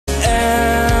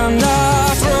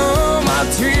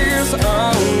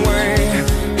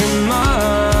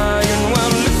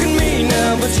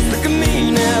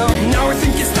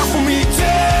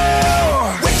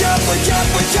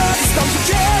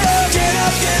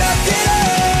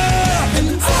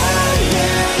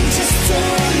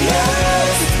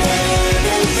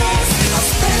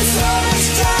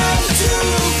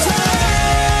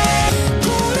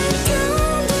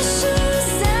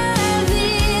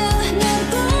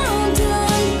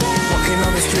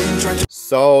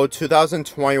So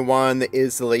 2021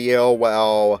 is the year,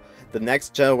 well, the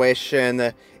next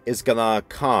generation is gonna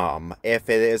come, if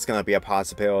it is gonna be a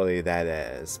possibility, that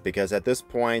is. Because at this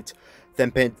point,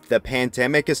 the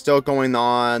pandemic is still going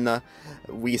on.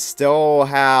 We still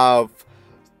have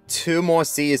 2 more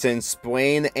seasons,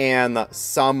 spring and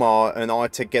summer, in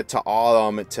order to get to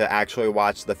autumn to actually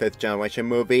watch the 5th generation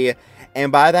movie.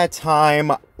 And by that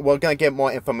time, we're gonna get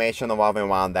more information revolving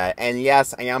around that. And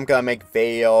yes, I am gonna make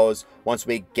videos once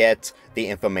we get the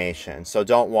information. So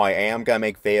don't worry, I am gonna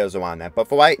make videos around that. But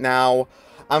for right now,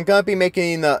 I'm gonna be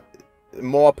making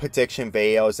more prediction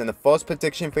videos. And the first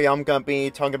prediction video I'm gonna be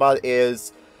talking about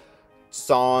is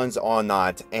songs or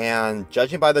not. And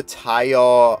judging by the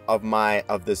title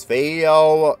of this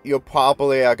video, you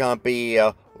probably are gonna be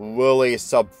really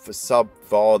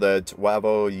subverted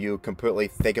whether you completely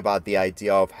think about the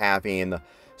idea of having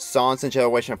songs in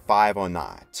Generation 5 or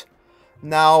not.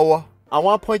 Now, I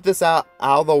want to point this out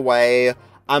of the way.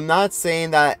 I'm not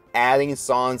saying that adding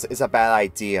songs is a bad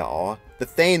idea. The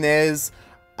thing is,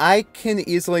 I can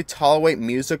easily tolerate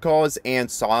musicals and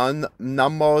song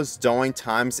numbers during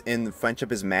times in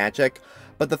Friendship is Magic,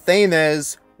 but the thing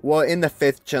is, we're in the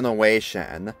 5th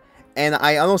generation. And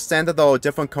I understand that there are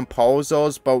different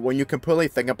composers, but when you completely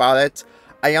think about it,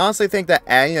 I honestly think that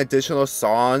adding additional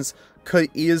songs could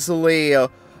easily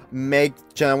make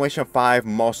Generation 5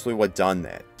 mostly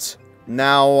redundant.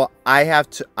 Now, I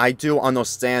do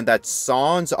understand that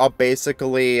songs are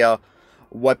basically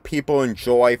what people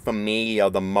enjoy from media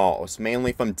the most,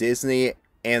 mainly from Disney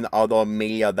and other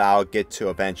media that I'll get to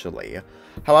eventually.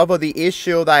 However, the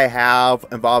issue that I have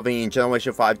involving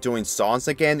Generation 5 doing songs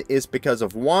again is because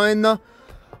of, one,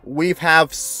 we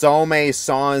have so many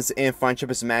songs in Friendship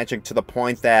is Magic to the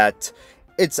point that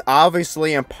it's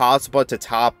obviously impossible to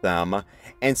top them.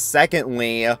 And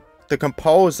secondly, the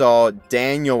composer,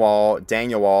 Daniel,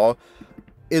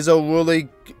 is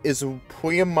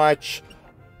pretty much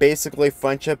basically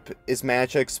Friendship is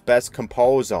Magic's best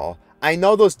composer. I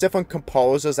know there's different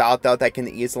composers out there that can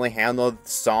easily handle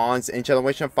songs in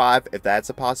Generation 5, if that's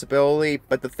a possibility,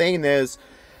 but the thing is,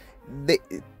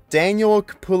 Daniel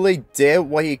completely did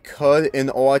what he could in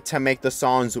order to make the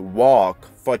songs work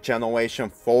for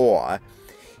Generation 4.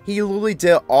 He literally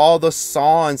did all the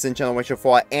songs in Generation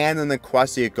 4 and in the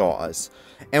Equestria Girls.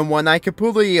 And when I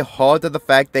completely heard of the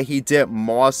fact that he did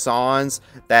more songs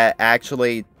that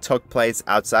actually took place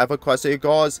outside of Equestria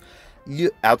Girls,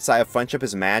 outside of Friendship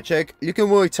is Magic, you can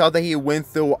really tell that he went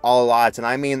through a lot, and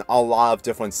I mean a lot of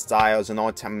different styles in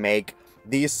order to make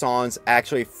these songs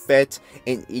actually fit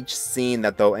in each scene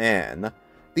that they're in.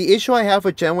 The issue I have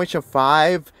with Generation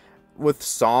 5 with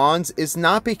songs is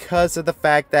not because of the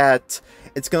fact that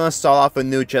it's going to start off a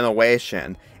new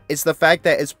generation. It's the fact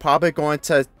that it's probably going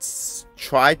to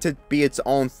try to be its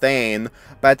own thing,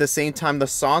 but at the same time, the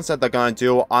songs that they're going to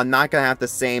do are not going to have the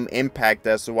same impact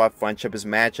as what Friendship is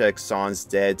Magic songs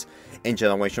did in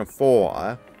Generation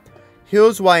 4.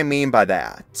 Here's what I mean by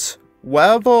that.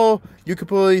 Wherever you can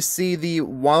really see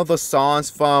one of the songs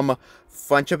from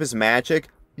Friendship is Magic,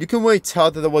 you can really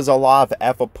tell that there was a lot of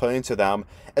effort put into them,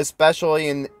 especially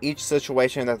in each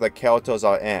situation that the characters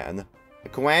are in.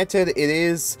 Granted, it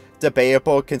is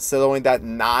debatable considering that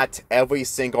not every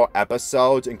single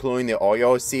episode, including the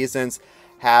Oreo seasons,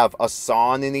 have a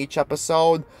song in each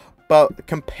episode, but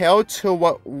compared to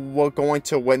what we're going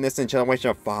to witness in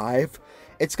Generation 5,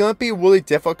 it's going to be really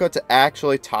difficult to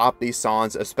actually top these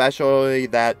songs, especially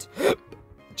that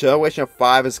Generation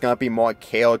 5 is going to be more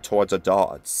catered towards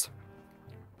adults.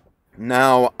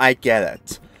 Now, I get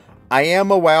it. I am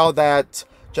aware that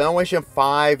Generation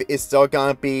 5 is still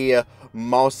going to be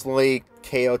mostly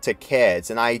catered to kids,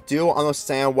 and I do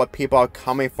understand what people are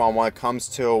coming from when it comes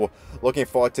to looking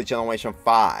forward to Generation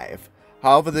 5.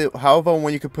 However,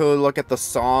 when you completely look at the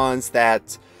songs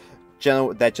that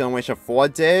Generation 4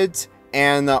 did,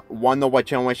 and wonder what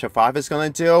Generation 5 is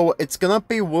going to do, it's going to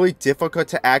be really difficult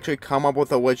to actually come up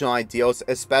with original ideas,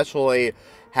 especially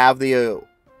have the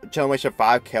Generation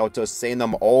 5 characters sing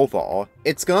them over.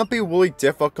 It's going to be really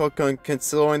difficult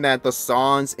considering that the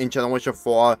songs in Generation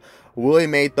 4 really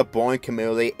made the Boring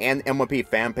community and MLP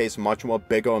fanbase much more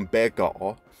bigger and bigger.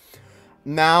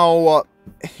 Now,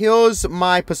 here's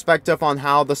my perspective on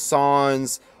how the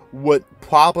songs would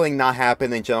probably not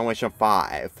happen in Generation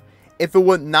 5. If it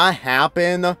would not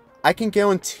happen, I can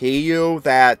guarantee you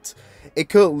that it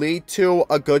could lead to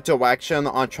a good direction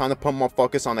on trying to put more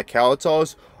focus on the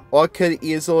characters, or it could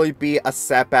easily be a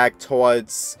setback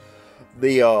towards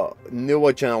the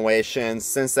newer generations,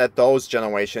 since that those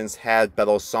generations had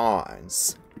better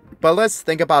songs. But let's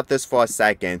think about this for a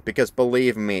second, because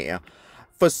believe me,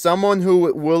 for someone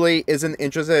who really isn't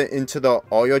interested into the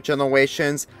audio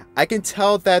generations, I can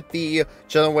tell that the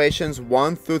generations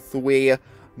 1 through 3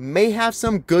 may have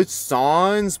some good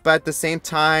songs, but at the same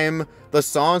time, the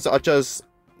songs are just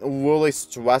really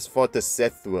stressful to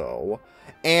sit through.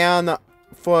 And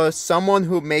for someone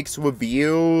who makes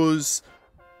reviews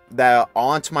that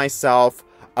aren't myself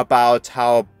about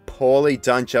how poorly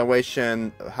done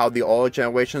how the older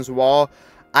generations were,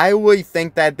 I really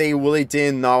think that they really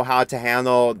didn't know how to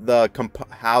handle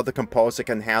how the composer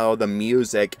can handle the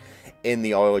music in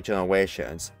the older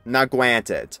generations. Now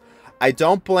granted, I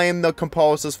don't blame the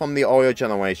composers from the older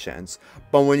generations,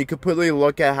 but when you completely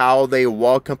look at how they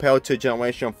were compared to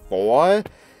Generation 4,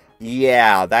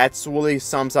 yeah, that's really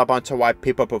sums up onto why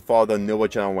people prefer the newer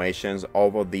generations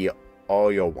over the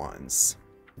older ones.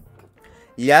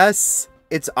 Yes,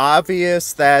 it's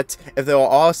obvious that if there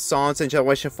are songs in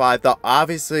Generation 5, they're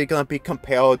obviously going to be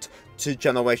compared to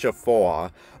Generation 4.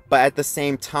 But at the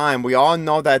same time, we all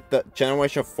know that the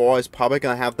Generation 4 is probably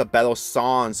going to have the better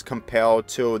songs compared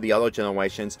to the other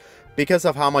generations because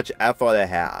of how much effort it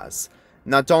has.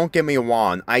 Now, don't get me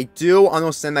wrong, I do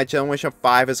understand that Generation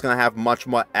 5 is going to have much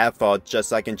more effort,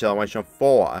 just like in Generation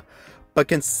 4. But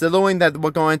considering that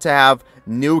we're going to have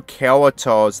new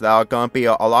characters that are going to be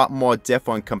a lot more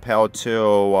different compared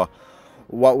to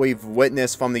what we've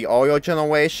witnessed from the older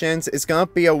generations, it's going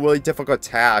to be a really difficult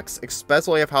task,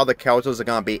 especially of how the characters are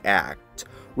going to be act.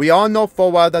 We all know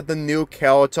full well that the new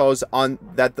characters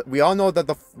we all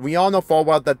know full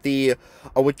well that the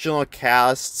original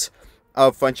cast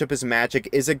of Friendship is Magic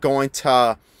isn't going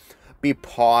to be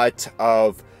part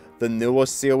of the newer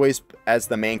series as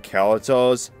the main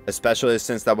characters, especially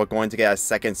since that we're going to get a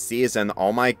second season.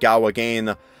 Oh my god, we're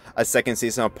getting a second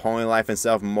season of Pony Life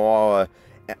instead of more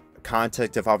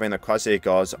content involving the Custody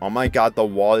Girls. Oh my god, the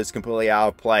world is completely out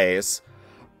of place.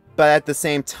 But at the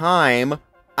same time,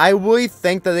 I really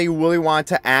think that they really want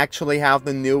to actually have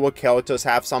the newer characters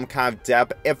have some kind of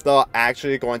depth if they're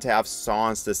actually going to have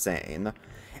songs to sing.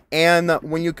 And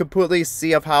when you completely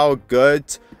see of how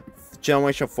good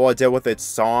Generation 4 did with its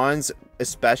songs,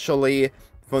 especially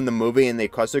from the movie and the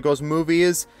Custody Girls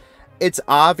movies, it's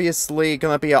obviously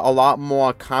going to be a lot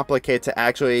more complicated to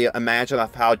actually imagine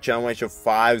of how Generation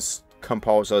 5's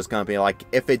composer is going to be like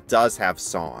if it does have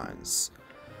songs.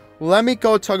 Let me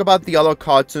go talk about the other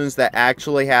cartoons that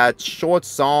actually had short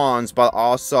songs but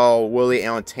also really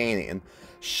entertaining.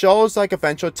 Shows like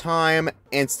Adventure Time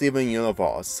and Steven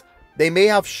Universe. They may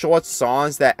have short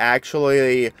songs that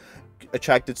actually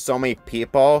attracted so many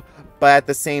people, but at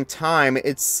the same time,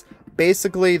 it's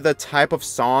basically the type of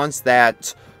songs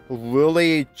that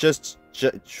really just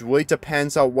really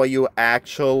depends on what you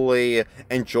actually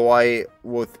enjoy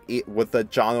with the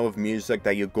genre of music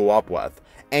that you grew up with.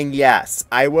 And yes,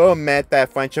 I will admit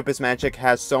that Friendship is Magic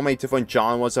has so many different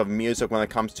genres of music when it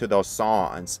comes to those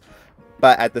songs,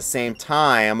 but at the same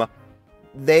time,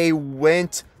 they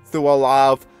went through a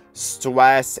lot of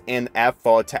stress and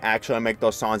effort to actually make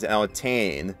those songs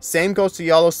entertaining. Same goes to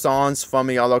the other songs from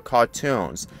the other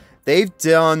cartoons. They've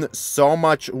done so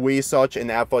much research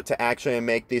and effort to actually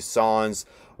make these songs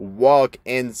work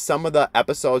in some of the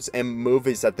episodes and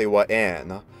movies that they were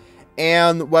in.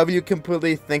 And whether you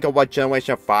completely think of what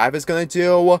Generation 5 is going to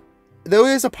do, there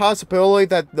is a possibility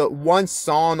that the one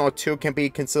song or two can be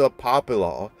considered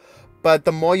popular. But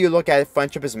the more you look at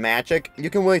Friendship is Magic,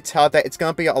 you can really tell that it's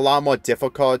going to be a lot more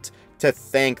difficult to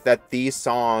think that these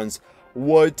songs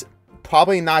would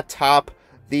probably not top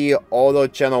the older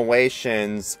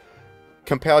generations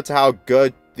compared to how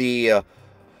good the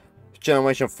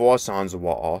Generation 4 songs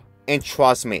were. And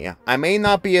trust me, I may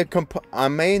not be a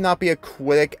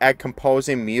critic at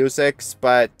composing music,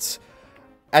 but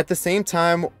at the same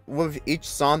time, with each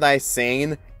song that I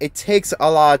sing, it takes a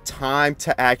lot of time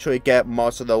to actually get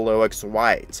most of the lyrics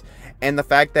right. And the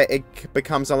fact that it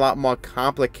becomes a lot more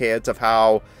complicated of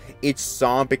how each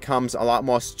song becomes a lot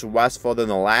more stressful than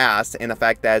the last, and the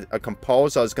fact that a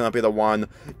composer is going to be the one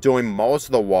doing most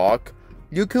of the work,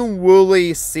 you can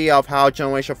really see of how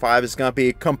Generation 5 is going to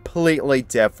be completely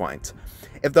different.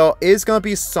 If there is going to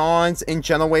be songs in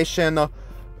Generation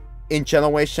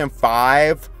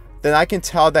 5, then I can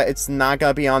tell that it's not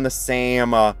going to be on the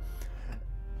same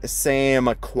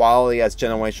quality as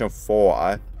Generation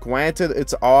 4. Granted,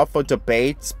 it's all for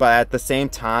debates, but at the same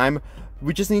time,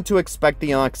 we just need to expect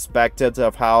the unexpected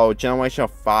of how Generation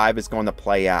 5 is going to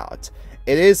play out.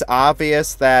 It is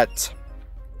obvious that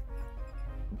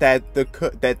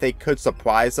they could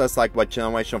surprise us like what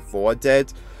Generation 4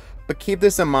 did, but keep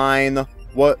this in mind,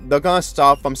 they're gonna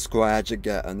start from scratch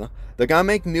again. They're gonna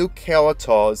make new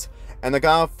characters, and they're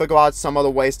gonna figure out some of the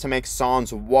ways to make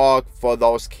songs work for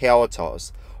those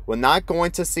characters. We're not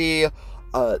going to see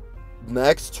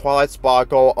next Twilight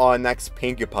Sparkle or next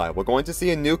Pinkie Pie. We're going to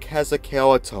see a new cast of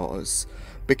characters.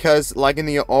 Because, like in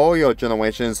the earlier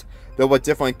generations, there were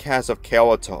different casts of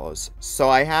characters. So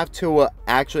I have to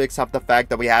actually accept the fact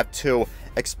that we have to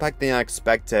expect the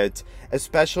unexpected,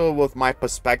 especially with my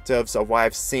perspectives of what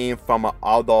I've seen from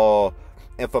other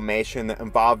information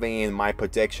involving my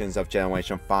predictions of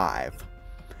Generation 5.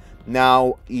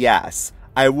 Now, yes,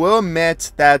 I will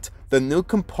admit that the new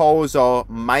composer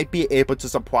might be able to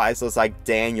surprise us like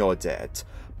Daniel did.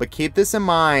 But keep this in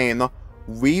mind,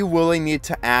 we really need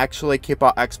to actually keep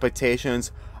our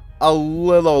expectations a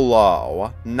little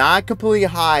low. Not completely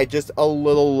high, just a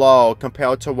little low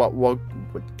compared to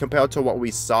what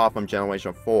we saw from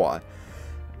Generation 4.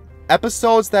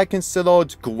 Episodes that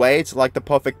considered great, like The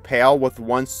Perfect Pair with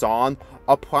one song,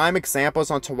 are prime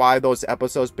examples onto why those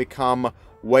episodes become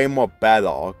way more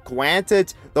better.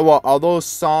 Granted, there were other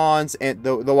songs and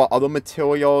there were other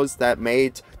materials that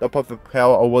made The Perfect Pair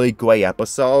a really great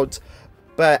episode,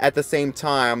 but at the same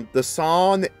time, the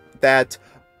song that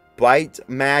Bite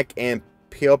Mac and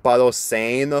Peanut Butter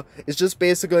sang is just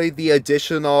basically the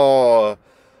additional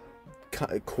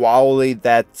quality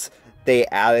that they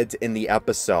added in the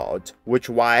episode, which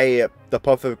why The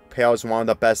Perfect Pair is one of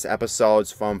the best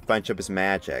episodes from Friendship is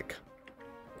Magic.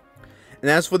 And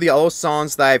as for the other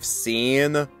songs that I've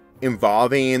seen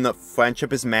involving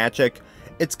Friendship is Magic,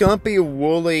 it's gonna be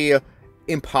really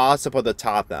impossible to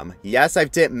top them. Yes, I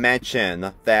did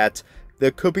mention that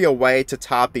there could be a way to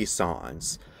top these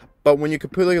songs, but when you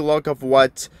completely look at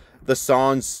what the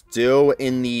songs do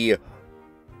in the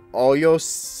audio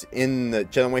in the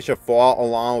Generation 4,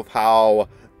 along with how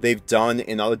they've done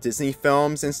in other Disney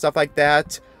films and stuff like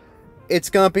that, it's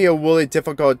gonna be a really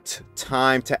difficult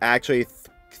time to actually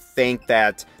think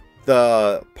that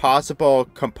the possible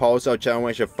composer of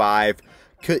Generation 5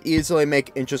 could easily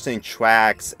make interesting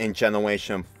tracks in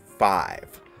Generation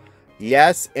 5.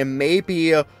 Yes, it may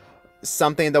be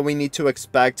something that we need to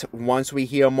expect once we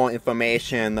hear more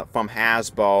information from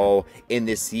Hasbro in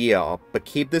this year, but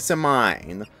keep this in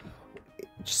mind.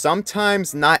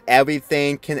 Sometimes not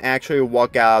everything can actually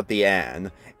work out at the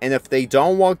end, and if they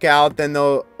don't work out, then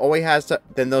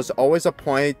there's always a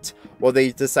point where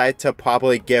they decide to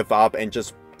probably give up and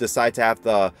just decide to have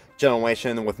the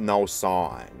generation with no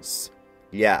songs.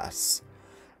 Yes,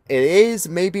 it is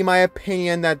maybe my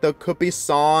opinion that there could be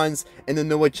songs in the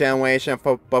newer generation,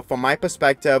 but from my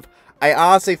perspective, I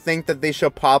honestly think that they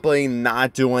should probably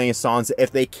not do any songs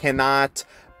if they cannot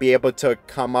be able to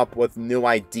come up with new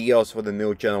ideas for the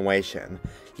new generation.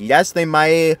 Yes, they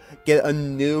might get a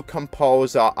new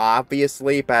composer,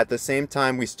 obviously, but at the same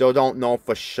time, we still don't know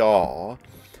for sure.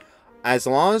 As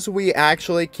long as we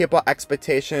actually keep our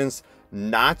expectations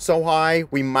not so high,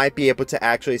 we might be able to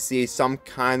actually see some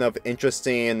kind of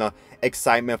interesting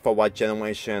excitement for what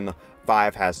Generation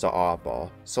 5 has to offer.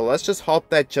 So let's just hope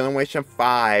that Generation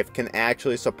 5 can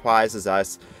actually surprise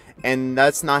us, and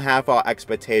let's not have our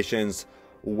expectations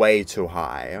way too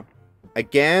high.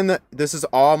 Again, this is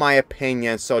all my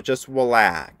opinion, so just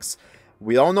relax.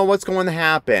 We don't know what's going to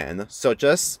happen, so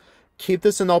just keep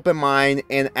this an open mind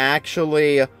and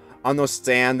actually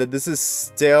understand that this is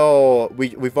still,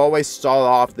 we've always started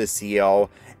off this year,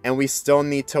 and we still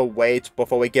need to wait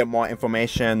before we get more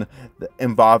information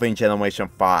involving Generation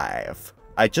 5.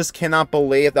 I just cannot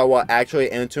believe that we're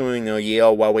actually entering a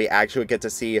year where we actually get to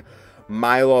see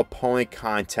My Little Pony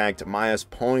content minus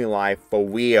Pony Life for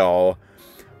real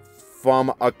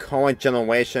from a current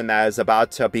generation that is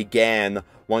about to begin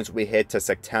once we hit to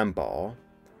September.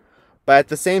 But at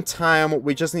the same time,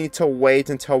 we just need to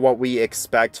wait until what we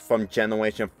expect from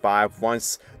Generation 5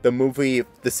 once the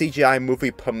CGI movie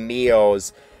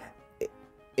premieres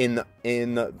in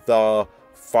the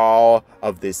fall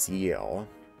of this year.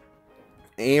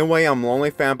 Anyway, I'm Lonely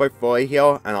Fanboy 4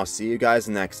 here, and I'll see you guys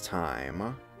next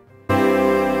time.